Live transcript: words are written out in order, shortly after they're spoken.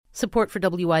Support for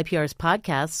WYPR's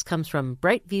podcasts comes from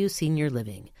Brightview Senior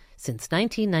Living. Since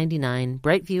 1999,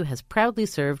 Brightview has proudly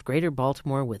served Greater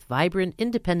Baltimore with vibrant,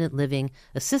 independent living,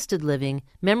 assisted living,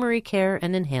 memory care,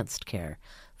 and enhanced care.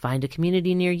 Find a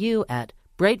community near you at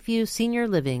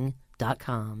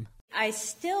brightviewseniorliving.com. I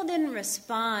still didn't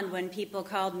respond when people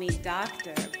called me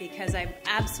doctor because I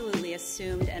absolutely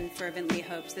assumed and fervently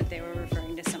hoped that they were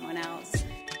referring to someone else.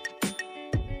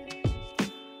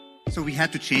 So we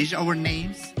had to change our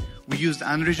names. We used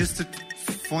unregistered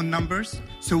phone numbers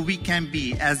so we can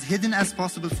be as hidden as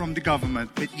possible from the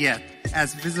government, but yet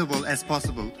as visible as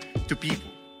possible to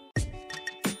people.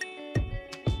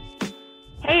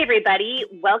 Hey, everybody.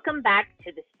 Welcome back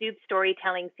to the Stoop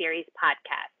Storytelling Series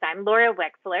podcast. I'm Laura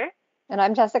Wexler. And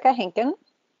I'm Jessica Henkin.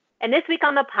 And this week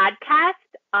on the podcast,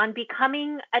 on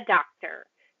becoming a doctor,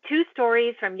 2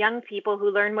 stories from young people who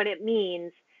learn what it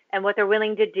means and what they're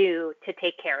willing to do to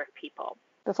take care of people.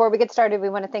 Before we get started, we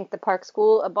want to thank the Park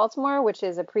School of Baltimore, which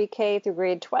is a pre-K through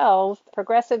grade 12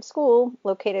 progressive school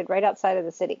located right outside of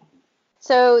the city.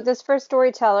 So this first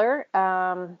storyteller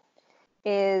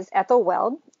is Ethel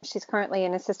Weld. She's currently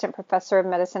an assistant professor of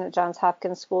medicine at Johns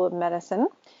Hopkins School of Medicine,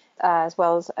 as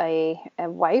well as a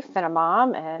wife and a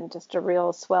mom and just a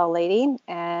real swell lady.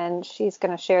 And she's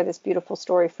going to share this beautiful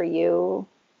story for you.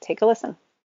 Take a listen.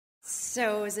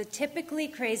 So it was a typically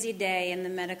crazy day in the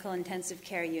medical intensive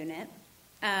care unit.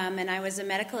 And I was a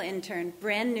medical intern,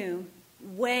 brand new,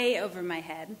 way over my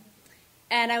head.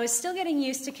 And I was still getting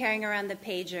used to carrying around the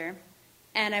pager.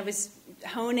 And I was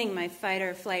honing my fight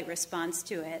or flight response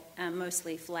to it,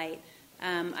 mostly flight.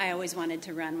 I always wanted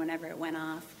to run whenever it went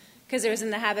off, because it was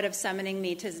in the habit of summoning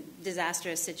me to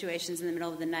disastrous situations in the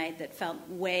middle of the night that felt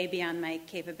way beyond my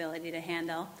capability to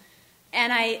handle.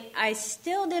 And I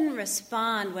still didn't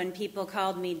respond when people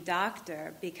called me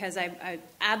doctor because I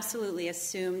absolutely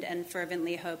assumed and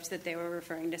fervently hoped that they were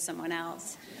referring to someone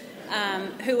else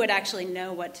who would actually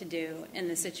know what to do in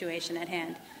the situation at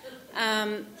hand.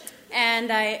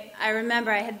 And I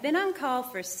remember I had been on call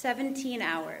for 17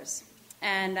 hours,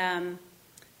 and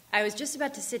I was just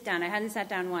about to sit down. I hadn't sat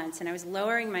down once, and I was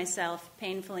lowering myself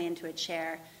painfully into a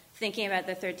chair, thinking about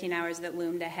the 13 hours that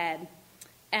loomed ahead.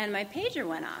 And my pager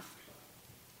went off.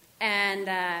 And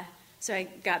so I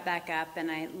got back up and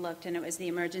I looked, and it was the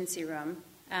emergency room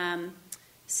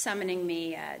summoning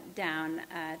me down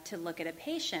to look at a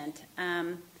patient.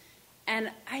 And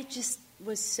I just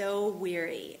was so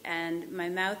weary, and my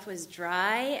mouth was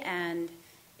dry, and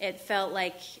it felt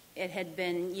like it had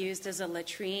been used as a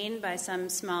latrine by some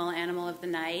small animal of the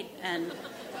night, and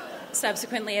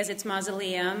subsequently as its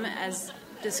mausoleum, as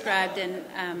described in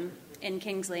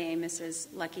Kingsley Amos's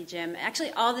Lucky Jim.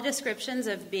 Actually, all the descriptions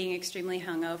of being extremely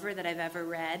hungover that I've ever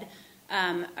read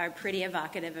are pretty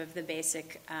evocative of the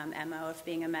basic MO of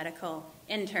being a medical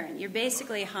intern. You're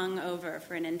basically hungover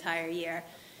for an entire year.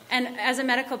 And as a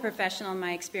medical professional,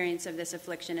 my experience of this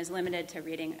affliction is limited to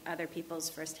reading other people's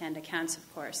firsthand accounts,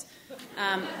 of course.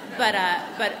 But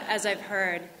as I've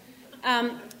heard.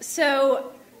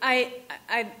 So I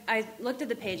looked at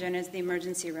the pager, and it's the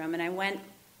emergency room, and I went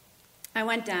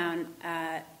down.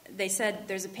 They said,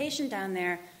 there's a patient down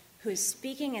there who's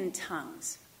speaking in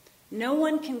tongues. No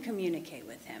one can communicate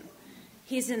with him.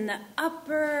 He's in the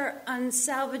upper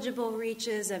unsalvageable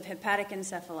reaches of hepatic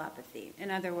encephalopathy. In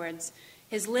other words,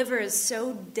 his liver is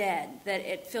so dead that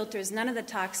it filters none of the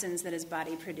toxins that his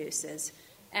body produces.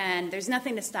 And there's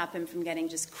nothing to stop him from getting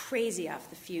just crazy off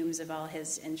the fumes of all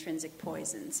his intrinsic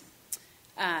poisons,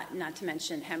 not to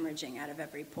mention hemorrhaging out of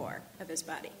every pore of his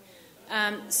body.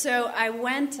 So I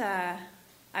went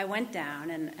down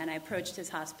and I approached his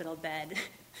hospital bed,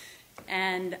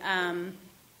 and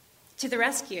to the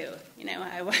rescue. You know,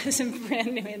 I was a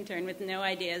brand new intern with no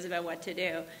ideas about what to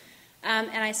do,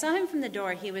 and I saw him from the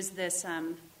door. He was this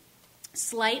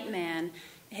slight man.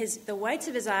 The whites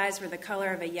of his eyes were the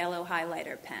color of a yellow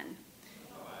highlighter pen,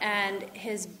 and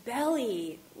his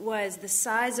belly was the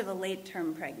size of a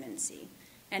late-term pregnancy,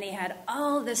 and he had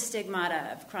all the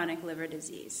stigmata of chronic liver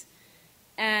disease.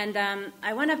 And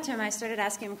I went up to him. I started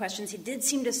asking him questions. He did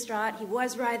seem distraught. He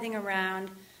was writhing around.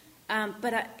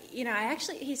 But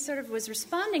he sort of was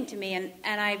responding to me. And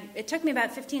it took me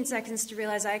about 15 seconds to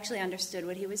realize I actually understood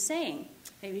what he was saying.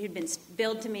 Maybe he'd been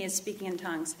billed to me as speaking in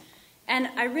tongues. And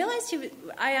I realized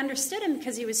I understood him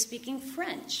because he was speaking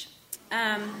French.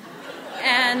 Not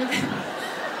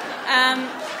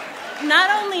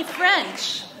only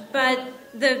French, but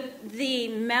the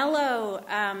mellow,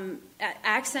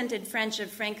 accented French of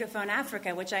Francophone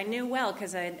Africa, which I knew well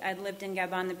because I'd lived in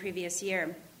Gabon the previous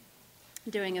year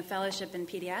doing a fellowship in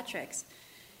pediatrics.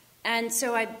 And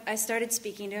so I started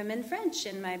speaking to him in French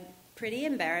in my pretty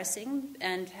embarrassing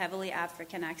and heavily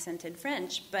African accented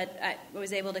French, but I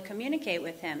was able to communicate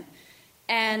with him.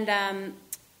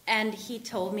 And he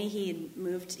told me he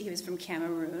was from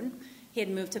Cameroon. He had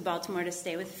moved to Baltimore to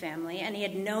stay with family, and he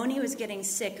had known he was getting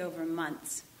sick over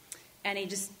months, and he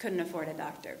just couldn't afford a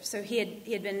doctor. So he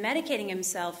had been medicating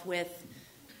himself with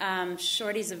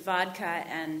shorties of vodka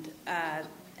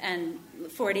and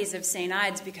 40s of St.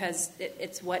 Ides because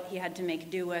it's what he had to make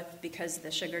do with because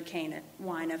the sugarcane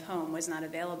wine of home was not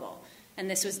available. And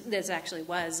this actually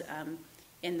was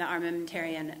in the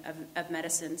armamentarium of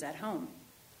medicines at home.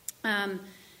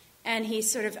 And he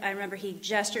I remember he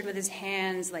gestured with his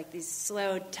hands like these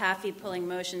slow taffy pulling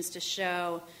motions to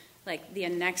show like the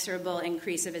inexorable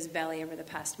increase of his belly over the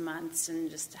past months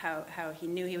and just how he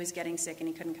knew he was getting sick and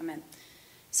he couldn't come in.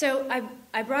 So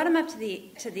I brought him up to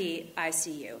the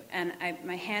ICU, and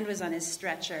my hand was on his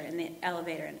stretcher in the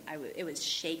elevator, and it was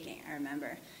shaking, I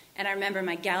remember. And I remember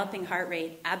my galloping heart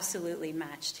rate absolutely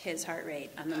matched his heart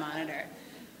rate on the monitor.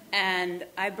 And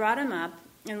I brought him up,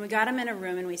 and we got him in a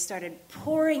room, and we started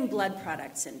pouring blood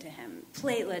products into him,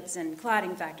 platelets and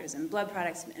clotting factors and blood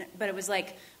products, but it was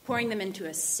like pouring them into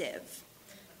a sieve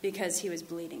because he was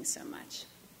bleeding so much.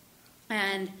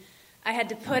 And I had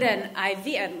to put an IV,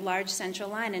 a large central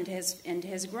line, into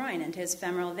his groin, into his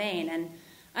femoral vein. And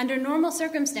under normal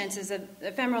circumstances, a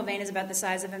femoral vein is about the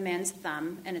size of a man's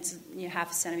thumb, and it's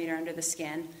half a centimeter under the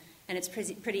skin, and it's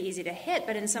pretty easy to hit.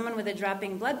 But in someone with a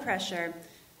dropping blood pressure,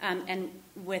 and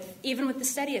even with the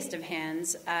steadiest of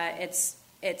hands,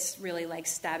 it's really like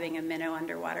stabbing a minnow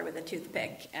underwater with a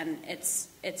toothpick, and it's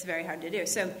very hard to do.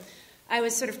 So I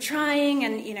was sort of trying,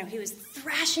 and he was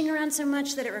thrashing around so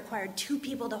much that it required 2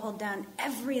 people to hold down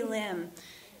every limb.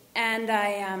 And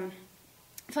I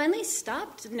finally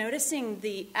stopped noticing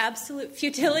the absolute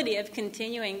futility of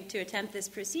continuing to attempt this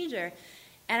procedure.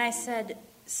 And I said,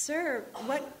 "Sir,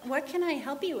 what can I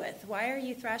help you with? Why are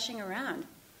you thrashing around?"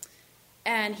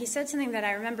 And he said something that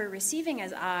I remember receiving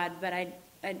as odd, but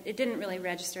it didn't really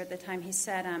register at the time. He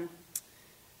said,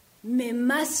 "Mais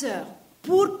ma sœur,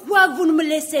 pourquoi vous ne me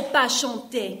laissez pas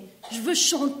chanter? Je veux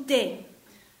chanter.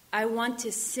 I want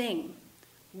to sing.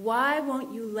 Why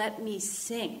won't you let me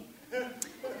sing?"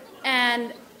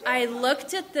 And I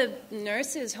looked at the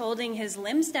nurses holding his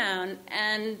limbs down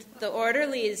and the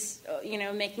orderlies,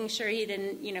 making sure he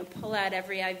didn't, pull out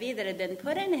every IV that had been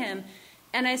put in him.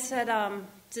 And I said,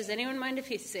 "Does anyone mind if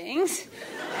he sings?"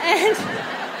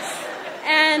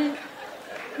 And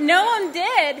no one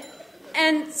did.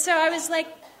 And so I was like,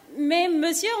 "Mais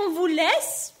monsieur, on vous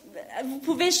laisse. Vous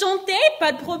pouvez chanter,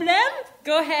 pas de problème.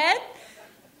 Go ahead,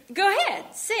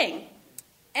 sing."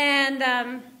 And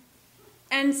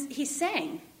he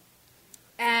sang.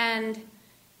 And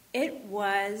it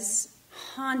was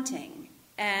haunting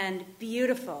and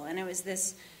beautiful. And it was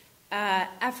this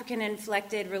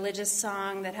African-inflected religious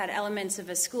song that had elements of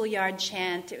a schoolyard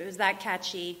chant. It was that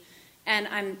catchy. And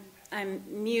I'm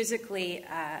musically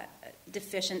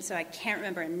deficient, so I can't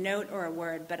remember a note or a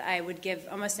word, but I would give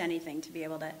almost anything to be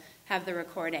able to have the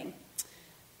recording.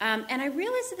 And I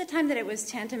realized at the time that it was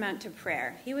tantamount to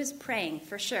prayer. He was praying,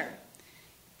 for sure.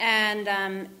 And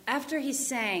after he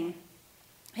sang,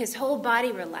 his whole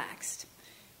body relaxed,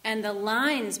 and the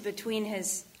lines between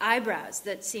his eyebrows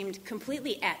that seemed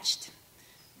completely etched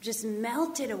just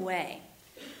melted away.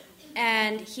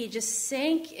 And he just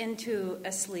sank into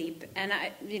a sleep, and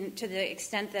to the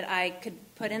extent that I could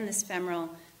put in this femoral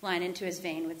line into his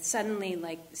vein with suddenly,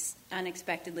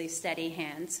 unexpectedly steady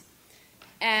hands.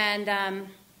 And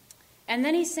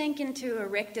then he sank into a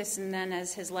rictus, and then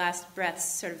as his last breaths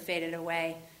sort of faded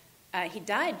away, he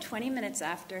died 20 minutes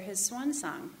after his swan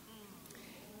song.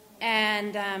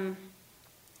 And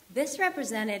this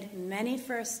represented many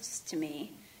firsts to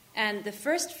me. And the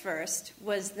first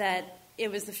was that it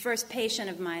was the first patient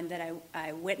of mine that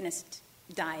I witnessed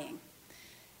dying.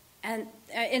 And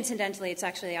incidentally, it's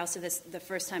actually also the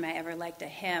first time I ever liked a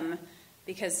hymn,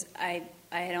 because I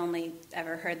had only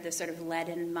ever heard the sort of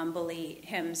leaden, mumbly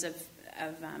hymns of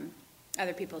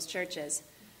other people's churches.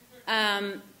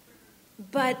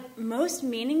 But most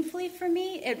meaningfully for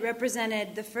me, it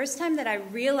represented the first time that I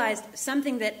realized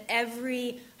something that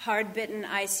every hard-bitten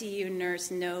ICU nurse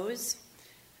knows,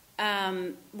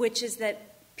 which is that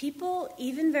people,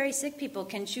 even very sick people,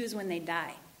 can choose when they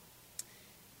die.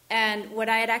 And what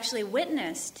I had actually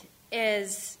witnessed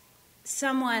is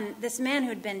this man who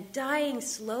had been dying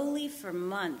slowly for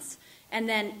months and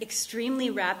then extremely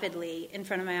rapidly in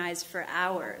front of my eyes for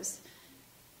hours,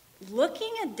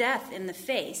 looking at death in the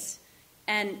face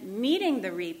and meeting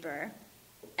the Reaper,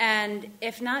 and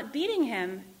if not beating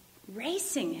him,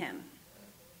 racing him.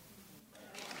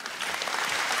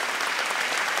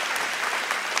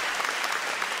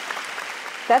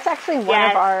 That's actually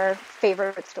one of our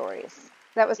favorite stories.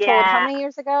 That was told how many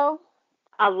years ago?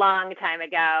 A long time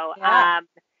ago. Yeah.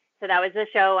 So that was a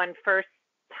show on First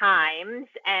Times,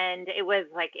 and it was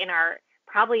like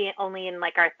probably only in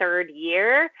like our third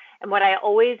year. And what I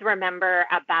always remember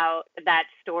about that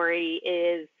story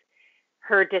is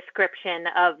her description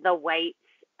of the whites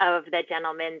of the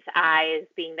gentleman's eyes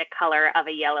being the color of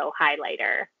a yellow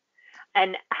highlighter,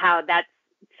 and how that's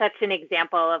such an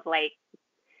example of like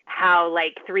how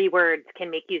like 3 words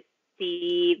can make you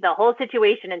see the whole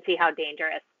situation and see how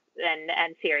dangerous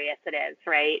and serious it is,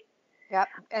 right? Yep.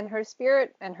 And her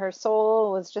spirit and her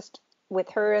soul was just with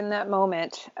her in that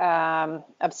moment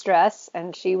of stress,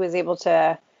 and she was able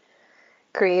to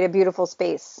create a beautiful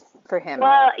space for him.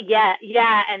 Well, yeah,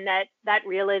 and that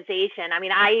realization. I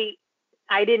mean,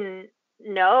 I didn't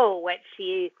know what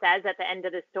she says at the end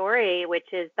of the story,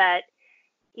 which is that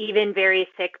even very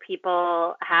sick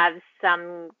people have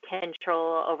some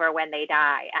control over when they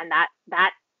die, and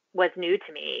that was new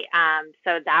to me.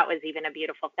 So that was even a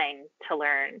beautiful thing to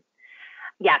learn.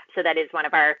 Yeah, so that is one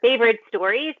of our favorite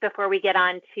stories. Before we get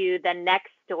on to the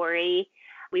next story,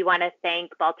 we want to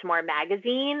thank Baltimore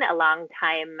Magazine, a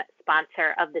longtime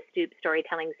sponsor of the Stoop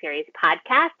Storytelling Series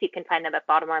podcast. You can find them at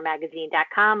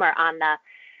baltimoremagazine.com or on the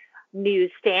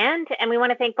newsstand. And we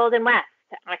want to thank Golden West.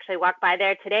 I actually walked by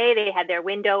there today. They had their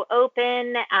window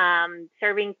open,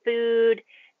 serving food.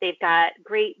 They've got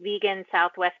great vegan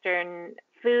Southwestern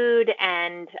food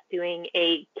and doing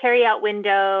a carryout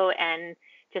window, and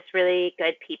just really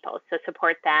good people. So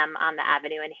support them on the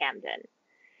Avenue in Hamden.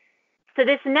 So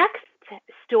this next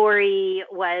story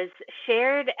was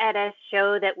shared at a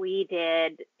show that we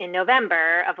did in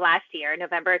November of last year,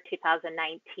 November of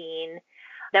 2019.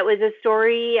 That was a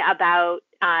story about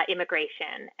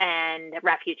immigration and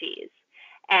refugees,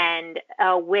 and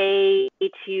a way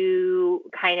to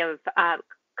kind of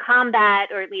combat,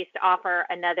 or at least offer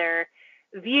another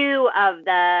view of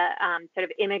the sort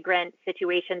of immigrant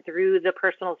situation through the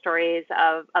personal stories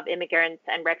of immigrants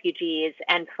and refugees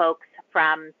and folks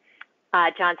from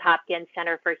Johns Hopkins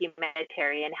Center for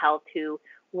Humanitarian Health who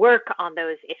work on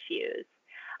those issues.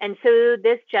 And so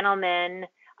this gentleman,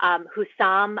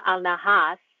 Hussam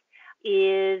Al-Nahas,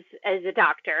 is a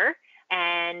doctor,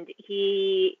 and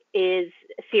he is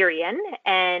Syrian,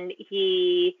 and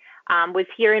he was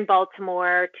here in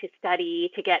Baltimore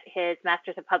to get his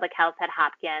Master's of Public Health at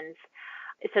Hopkins,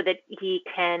 so that he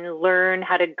can learn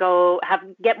how to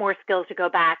get more skills to go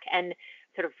back and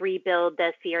sort of rebuild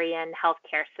the Syrian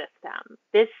healthcare system.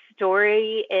 This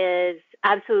story is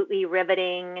absolutely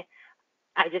riveting.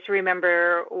 I just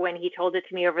remember when he told it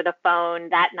to me over the phone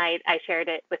that night, I shared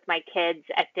it with my kids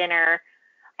at dinner,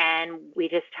 and we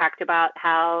just talked about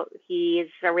how he's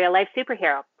a real life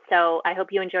superhero. So I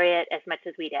hope you enjoy it as much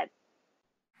as we did.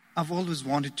 I've always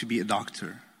wanted to be a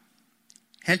doctor.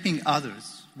 Helping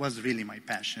others was really my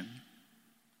passion.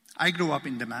 I grew up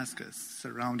in Damascus,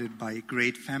 surrounded by a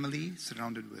great family,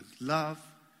 surrounded with love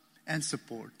and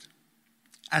support.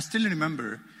 I still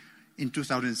remember in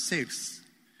 2006,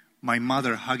 my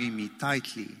mother hugging me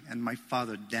tightly and my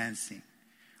father dancing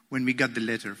when we got the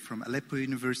letter from Aleppo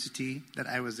University that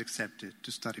I was accepted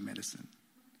to study medicine.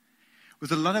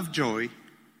 With a lot of joy,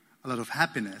 a lot of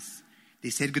happiness, they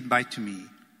said goodbye to me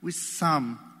with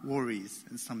some worries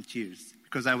and some tears,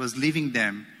 because I was leaving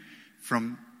them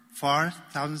from far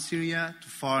southern Syria to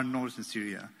far northern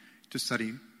Syria to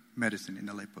study medicine in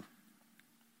Aleppo.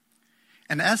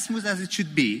 And as smooth as it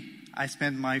should be, I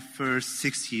spent my first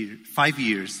 5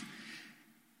 years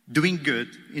doing good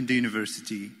in the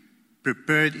university,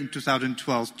 prepared in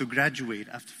 2012 to graduate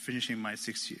after finishing my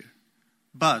 6th year.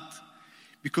 But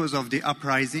because of the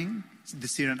uprising, the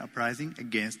Syrian uprising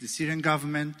against the Syrian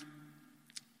government,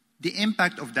 the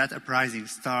impact of that uprising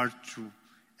started to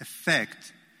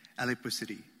affect Aleppo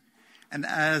city. And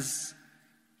as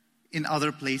in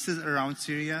other places around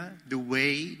Syria, the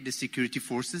way the security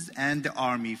forces and the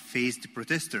army faced the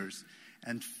protesters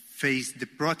and faced the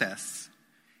protests,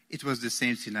 it was the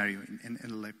same scenario in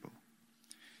Aleppo.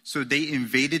 So they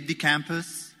invaded the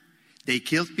campus, they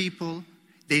killed people,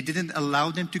 they didn't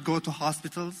allow them to go to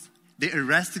hospitals, they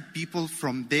arrested people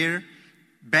from their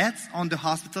beds on the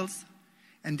hospitals,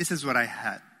 and this is what I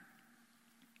had.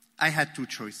 I had 2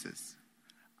 choices.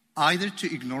 Either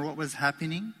to ignore what was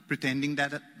happening, pretending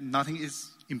that nothing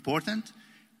is important,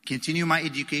 continue my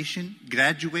education,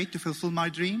 graduate to fulfill my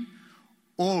dream,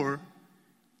 or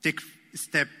take a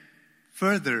step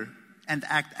further and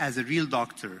act as a real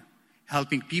doctor,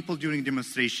 helping people during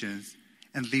demonstrations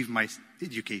and leave my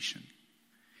education.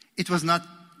 It was not a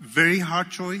very hard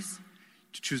choice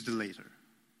to choose the latter.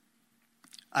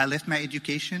 I left my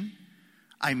education.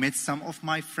 I met some of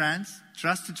my friends,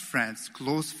 trusted friends,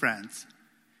 close friends,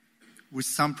 with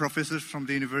some professors from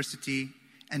the university,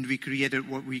 and we created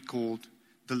what we called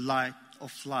the Light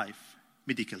of Life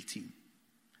medical team.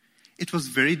 It was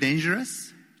very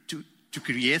dangerous to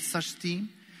create such team,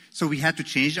 so we had to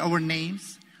change our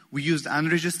names. We used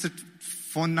unregistered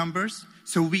phone numbers,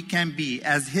 so we can be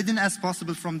as hidden as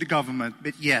possible from the government,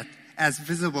 but yet as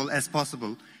visible as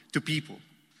possible to people.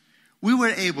 We were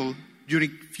able,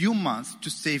 during few months, to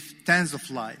save tens of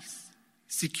lives,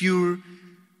 secure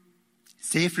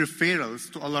safe referrals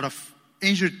to a lot of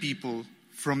injured people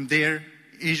from their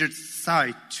injured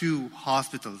site to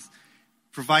hospitals,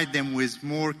 provide them with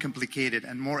more complicated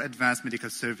and more advanced medical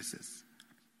services.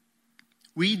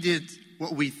 We did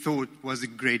what we thought was a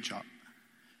great job.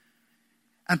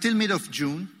 Until mid of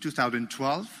June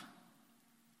 2012,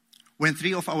 when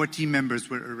 3 of our team members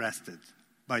were arrested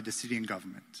by the Syrian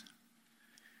government.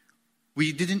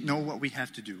 We didn't know what we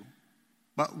had to do,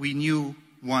 but we knew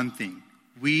one thing: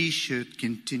 we should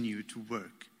continue to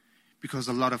work because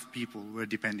a lot of people were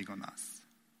depending on us.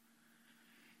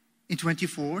 In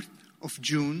 24th of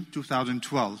June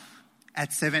 2012,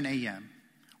 at 7 a.m.,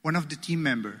 one of the team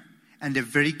members and a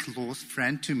very close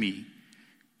friend to me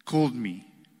called me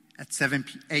at 7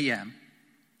 a.m.,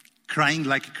 crying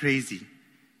like crazy,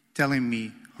 telling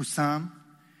me, "Hussam,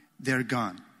 they're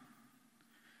gone."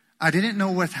 I didn't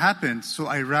know what happened, so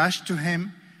I rushed to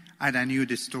him and I knew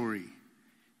the story.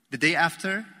 The day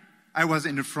after, I was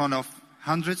in front of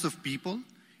hundreds of people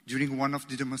during one of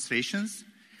the demonstrations,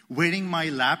 wearing my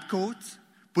lab coat,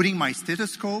 putting my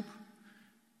stethoscope,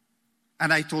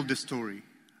 and I told the story.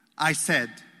 I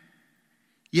said,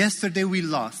 "Yesterday we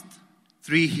lost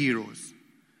 3 heroes,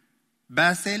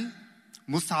 Basil,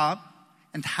 Mus'ab,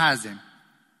 and Hazem.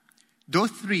 Those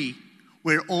 3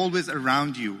 were always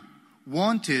around you,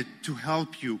 wanted to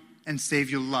help you and save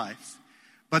your lives.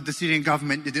 But the Syrian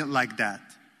government didn't like that.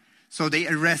 So they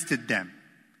arrested them.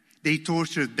 They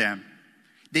tortured them.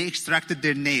 They extracted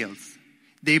their nails.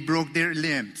 They broke their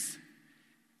limbs.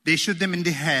 They shot them in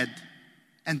the head,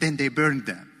 and then they burned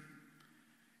them.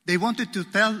 They wanted to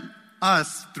tell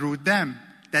us through them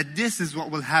that this is what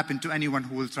will happen to anyone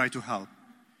who will try to help.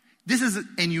 This is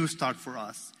a new start for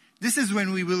us. This is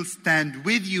when we will stand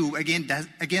with you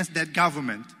against that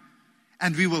government,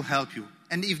 and we will help you.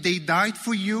 And if they died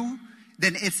for you,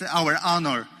 then it's our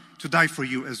honor to die for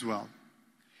you as well."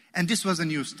 And this was a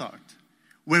new start,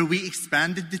 where we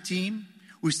expanded the team.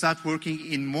 We started working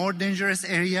in more dangerous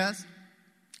areas,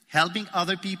 helping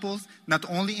other people, not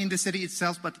only in the city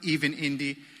itself, but even in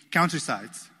the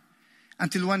countrysides.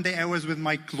 Until one day I was with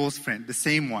my close friend, the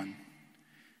same one,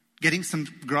 getting some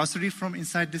grocery from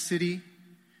inside the city,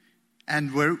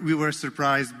 and we were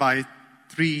surprised by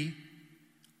 3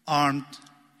 armed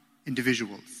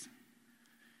individuals.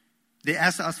 They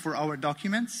asked us for our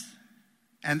documents,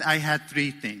 and I had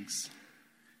 3 things.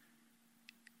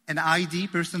 An ID,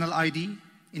 personal ID,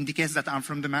 indicates that I'm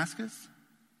from Damascus.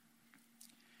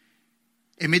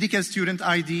 A medical student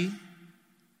ID,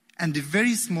 and a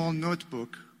very small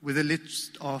notebook with a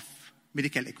list of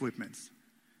medical equipments.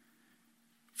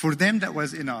 For them, that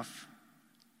was enough.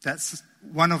 That's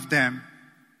one of them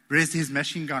raised his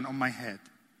machine gun on my head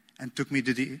and took me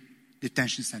to the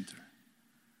detention center.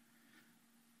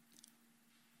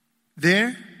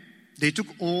 There, they took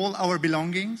all our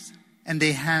belongings and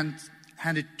they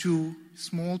handed 2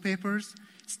 small papers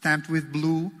stamped with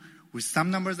blue with some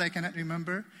numbers I cannot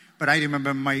remember, but I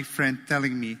remember my friend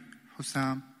telling me,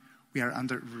 "Hussam, we are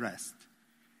under arrest.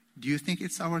 Do you think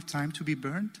it's our time to be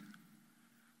burned?"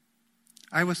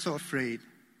 I was so afraid,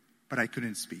 but I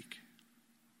couldn't speak.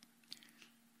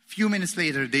 Few minutes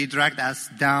later, they dragged us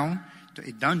down to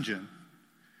a dungeon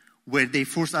where they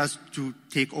forced us to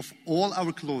take off all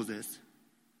our clothes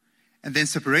and then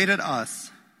separated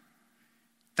us,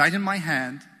 tightened my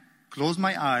hand, closed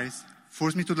my eyes,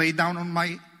 forced me to lay down on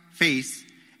my face,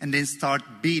 and then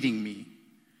start beating me.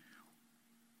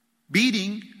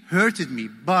 Beating hurted me,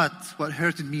 but what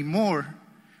hurted me more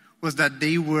was that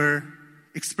they were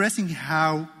expressing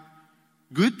how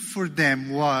good for them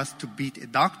was to beat a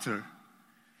doctor.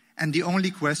 And the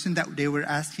only question that they were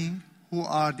asking, who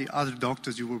are the other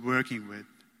doctors you were working with?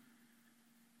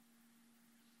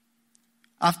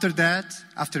 After that,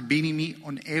 after beating me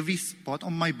on every spot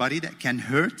on my body that can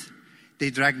hurt, they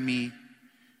dragged me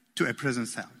to a prison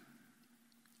cell.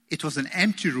 It was an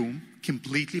empty room,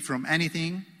 completely from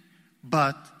anything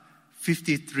but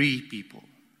 53 people.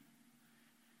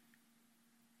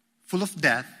 Full of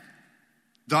death,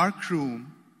 dark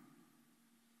room.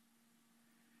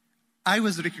 I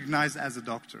was recognized as a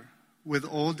doctor with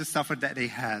all the suffer that they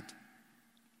had.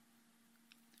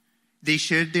 They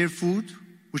shared their food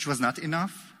which was not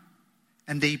enough.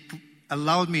 And they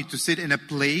allowed me to sit in a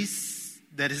place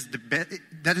that is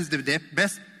the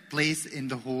best place in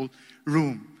the whole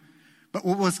room. But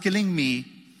what was killing me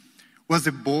was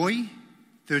a boy,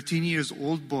 13 years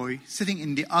old boy, sitting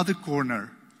in the other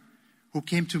corner, who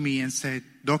came to me and said,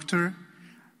 "Doctor,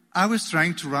 I was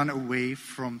trying to run away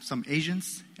from some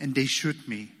agents and they shot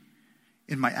me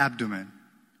in my abdomen.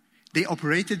 They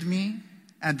operated me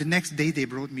and the next day they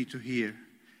brought me to here.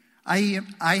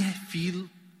 I feel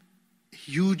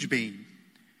huge pain.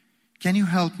 Can you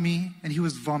help me?" And he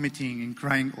was vomiting and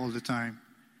crying all the time.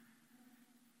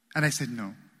 And I said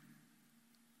no.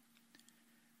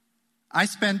 I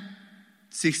spent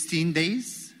 16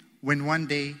 days when one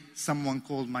day someone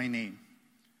called my name.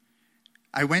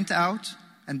 I went out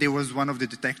and there was one of the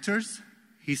detectives.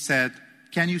 He said,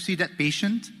 "Can you see that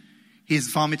patient? He's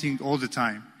vomiting all the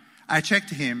time." I checked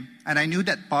him and I knew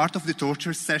that part of the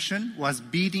torture session was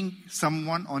beating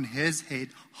someone on his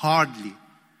head hardly.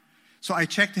 So I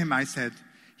checked him. I said,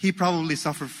 "He probably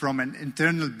suffered from an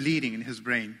internal bleeding in his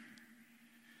brain.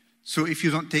 So if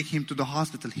you don't take him to the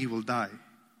hospital, he will die."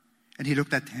 And he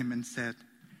looked at him and said,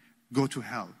 "Go to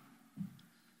hell."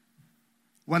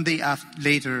 One day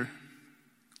later,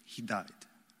 he died.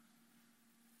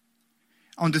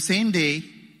 On the same day,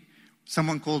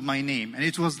 someone called my name, and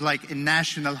it was like a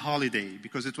national holiday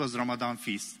because it was Ramadan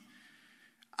feast.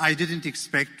 I didn't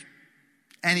expect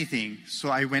anything, so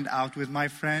I went out with my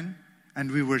friend,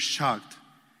 and we were shocked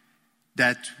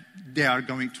that they are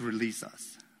going to release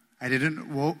us. I didn't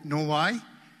know why,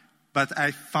 but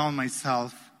I found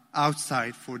myself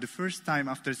outside for the first time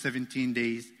after 17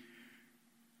 days,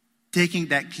 taking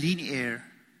that clean air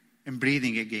and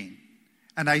breathing again.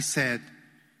 And I said,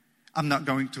 I'm not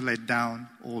going to let down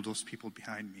all those people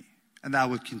behind me, and I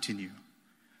will continue.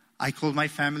 I called my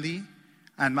family,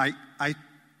 and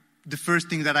the first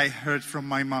thing that I heard from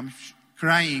my mom,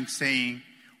 crying, saying,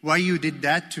 "Why you did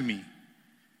that to me?"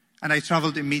 And I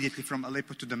traveled immediately from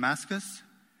Aleppo to Damascus.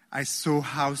 I saw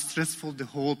how stressful the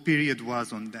whole period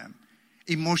was on them,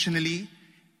 emotionally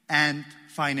and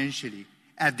financially.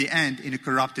 At the end, in a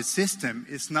corrupted system,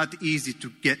 it's not easy to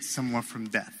get someone from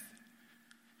death.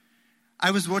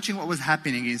 I was watching what was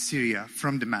happening in Syria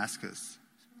from Damascus,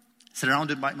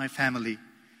 surrounded by my family,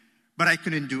 but I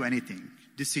couldn't do anything.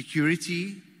 The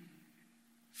security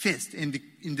fist in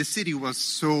the city was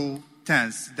so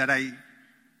tense that I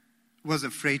was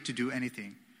afraid to do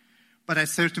anything. But at a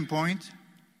certain point,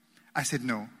 I said,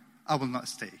 no, I will not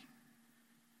stay.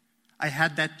 I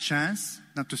had that chance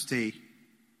not to stay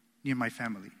near my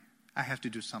family. I have to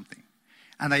do something.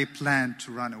 And I planned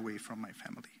to run away from my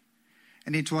family.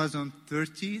 And it was on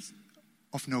 30th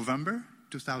of November,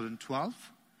 2012,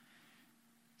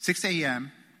 6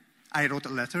 a.m., I wrote a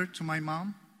letter to my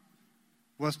mom,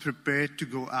 was prepared to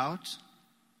go out,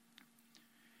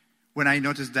 when I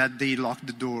noticed that they locked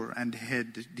the door and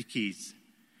hid the keys.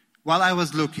 While I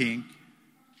was looking,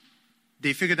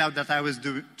 they figured out that I was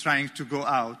trying to go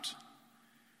out.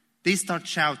 They start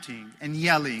shouting and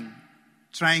yelling,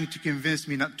 trying to convince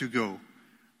me not to go,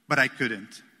 but I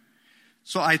couldn't.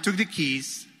 So I took the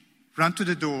keys, ran to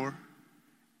the door,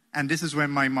 and this is when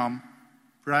my mom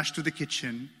rushed to the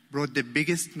kitchen, brought the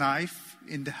biggest knife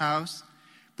in the house,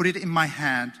 put it in my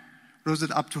hand, rose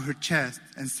it up to her chest,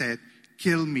 and said,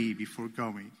 "Kill me before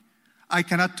going. I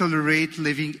cannot tolerate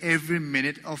living every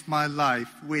minute of my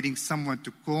life waiting someone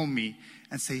to call me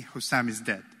and say, Hussam is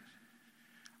dead."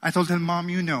 I told her, "Mom,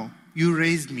 you know, you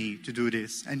raised me to do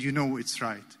this, and you know it's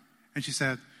right." And she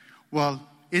said, "Well,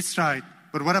 it's right,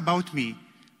 but what about me?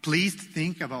 Please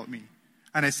think about me."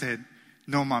 And I said,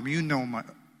 "No, Mom, you know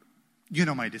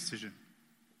my decision."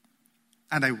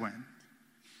 And I went.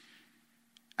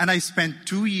 And I spent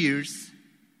 2 years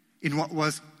in what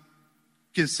was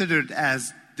considered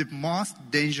as the most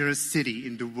dangerous city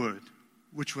in the world,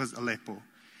 which was Aleppo.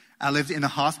 I lived in a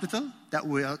hospital that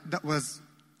was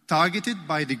targeted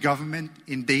by the government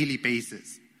in daily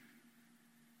basis.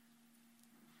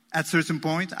 At a certain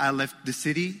point, I left the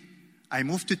city. I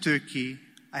moved to Turkey.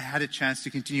 I had a chance to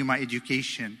continue my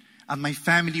education. And my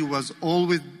family was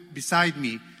always beside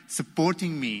me,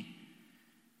 supporting me.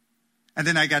 And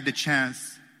then I got the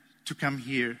chance to come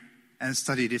here and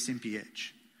study this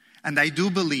MPH. And I do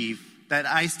believe that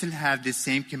I still have the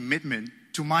same commitment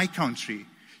to my country,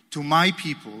 to my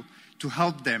people, to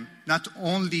help them, not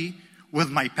only with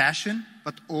my passion,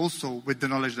 but also with the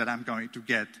knowledge that I'm going to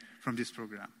get from this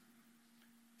program.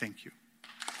 Thank you.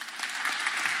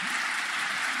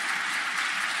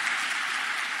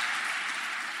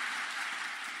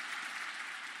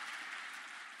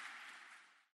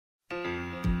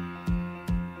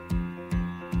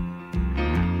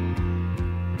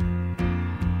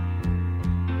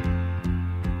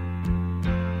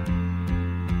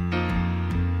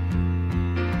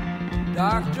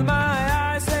 Doctor,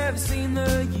 my eyes have seen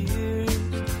the years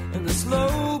and the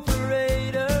slow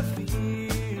parade of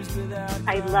fears without.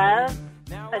 I love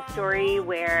a story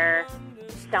where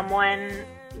someone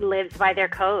lives by their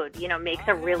code, makes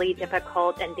a really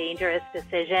difficult and dangerous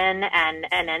decision and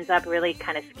ends up really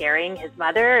kind of scaring his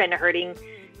mother and hurting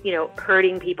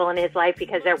people in his life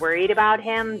because they're worried about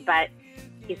him, but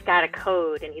he's got a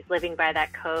code and he's living by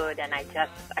that code. And I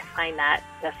find that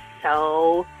just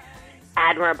so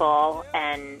admirable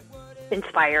and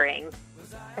inspiring.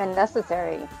 And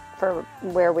necessary for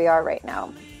where we are right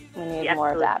now. We need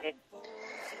more of that.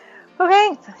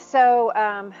 Okay, so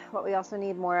what we also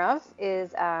need more of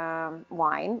is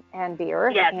wine and beer.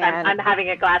 Yes, and I'm having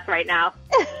a glass right now.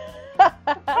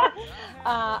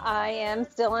 I am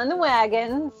still on the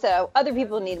wagon, so other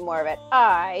people need more of it.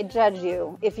 I judge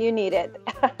you if you need it.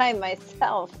 I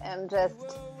myself am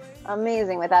just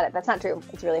amazing without it. That's not true.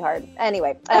 It's really hard.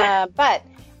 Anyway, but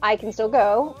I can still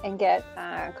go and get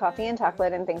coffee and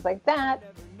chocolate and things like that.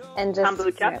 And just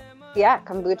kombucha.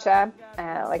 Kombucha.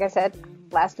 Like I said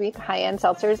last week, high-end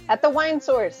seltzers at the Wine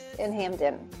Source in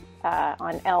Hamden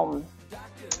on Elm.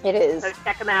 It is. So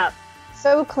check them out.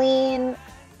 So clean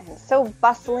and so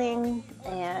bustling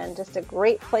and just a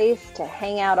great place to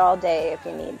hang out all day if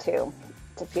you need to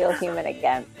feel human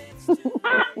again.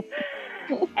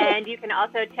 And you can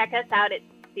also check us out at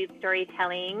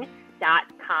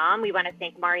StoopStorytelling.com. We want to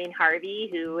thank Maureen Harvey,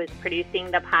 who is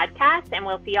producing the podcast, and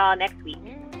we'll see you all next week.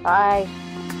 Bye.